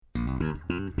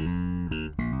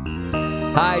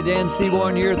Hi, Dan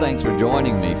Seaborn here. Thanks for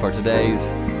joining me for today's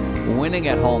Winning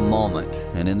at Home moment.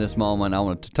 And in this moment, I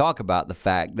want to talk about the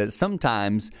fact that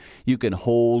sometimes you can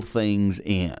hold things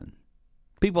in.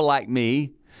 People like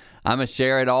me, I'm a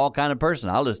share-it-all kind of person.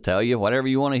 I'll just tell you whatever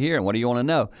you want to hear and what do you want to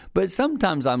know. But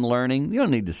sometimes I'm learning, you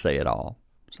don't need to say it all.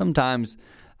 Sometimes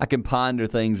I can ponder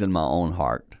things in my own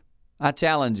heart. I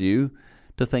challenge you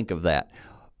to think of that.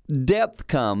 Depth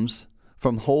comes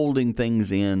from holding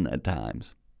things in at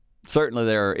times. Certainly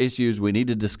there are issues we need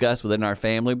to discuss within our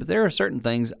family, but there are certain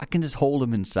things I can just hold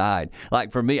them inside.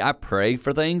 Like for me, I pray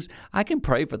for things. I can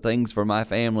pray for things for my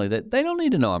family that they don't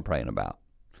need to know I'm praying about.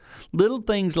 Little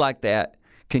things like that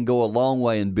can go a long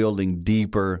way in building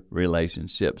deeper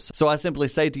relationships. So I simply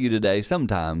say to you today,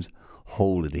 sometimes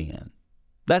hold it in.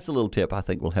 That's a little tip I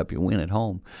think will help you win at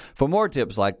home. For more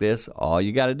tips like this, all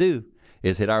you got to do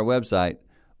is hit our website,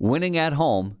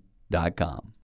 winningathome.com.